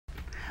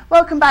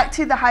Welcome back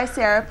to the High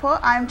Sierra Report.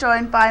 I'm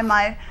joined by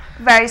my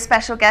very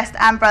special guest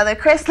and brother,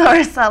 Chris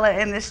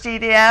Lauricella, in the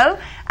studio.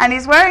 And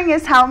he's wearing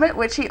his helmet,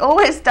 which he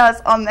always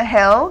does on the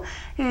hill.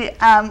 He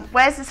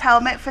wears his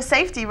helmet for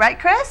safety, right,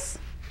 Chris?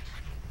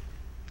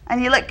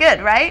 And you look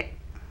good, right?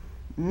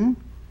 Mm-hmm.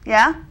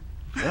 Yeah?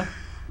 Yeah.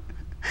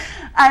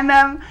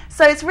 And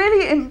so it's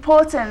really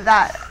important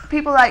that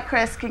people like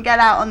Chris can get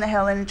out on the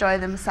hill and enjoy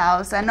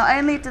themselves. And not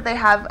only do they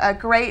have a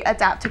great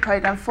adaptive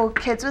program for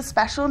kids with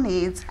special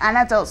needs and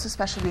adults with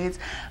special needs,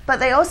 but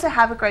they also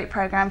have a great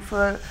program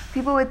for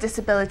people with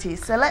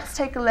disabilities. So let's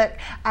take a look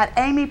at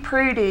Amy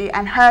Prudy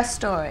and her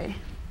story.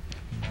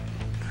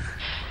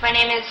 My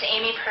name is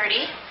Amy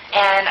Purdy,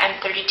 and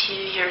I'm 32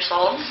 years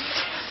old.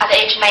 At the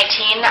age of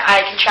 19,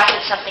 I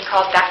contracted something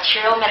called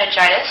bacterial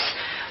meningitis,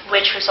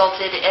 which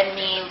resulted in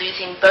me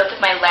losing both of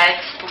my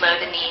legs below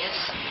the knees.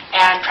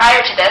 And prior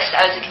to this,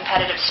 I was a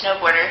competitive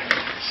snowboarder.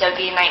 So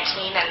being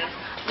 19 and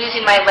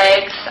losing my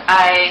legs,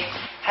 I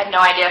had no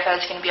idea if I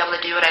was going to be able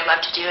to do what I love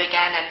to do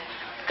again, and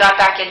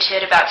got back into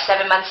it about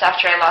 7 months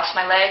after I lost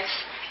my legs.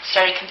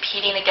 Started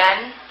competing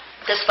again.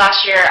 This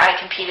last year, I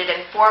competed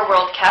in 4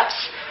 World Cups.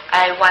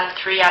 I won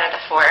 3 out of the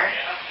 4.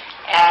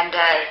 And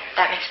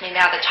that makes me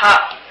now the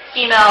top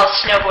female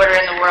snowboarder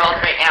in the world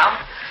right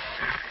now.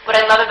 What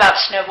I love about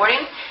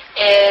snowboarding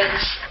is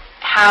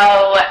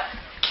how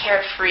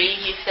carefree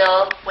you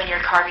feel when you're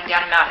carving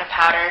down a mountain of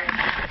powder,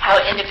 how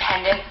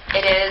independent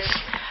it is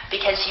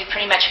because you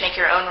pretty much make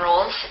your own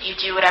rules. You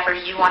do whatever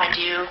you want to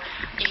do.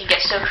 You can get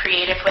so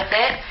creative with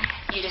it.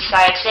 You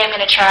decide, say I'm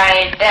going to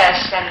try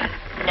this and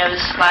nose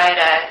slide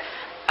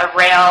a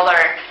rail or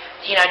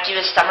do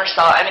a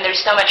somersault. I mean,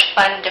 there's so much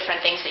fun,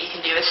 different things that you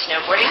can do with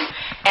snowboarding,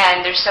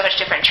 and there's so much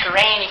different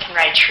terrain. You can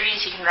ride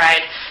trees, you can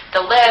ride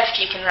the lift,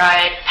 you can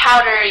ride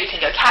powder, you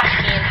can go cat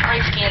skiing, heli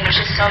skiing. There's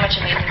just so much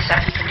amazing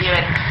stuff you can do,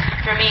 and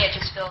for me, it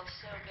just feels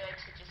so good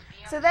to just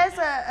be on. So there's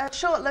a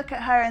short look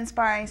at her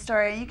inspiring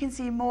story. You can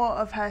see more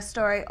of her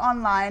story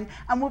online,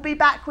 and we'll be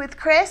back with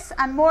Chris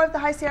and more of the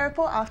High Sierra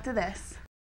Report after this.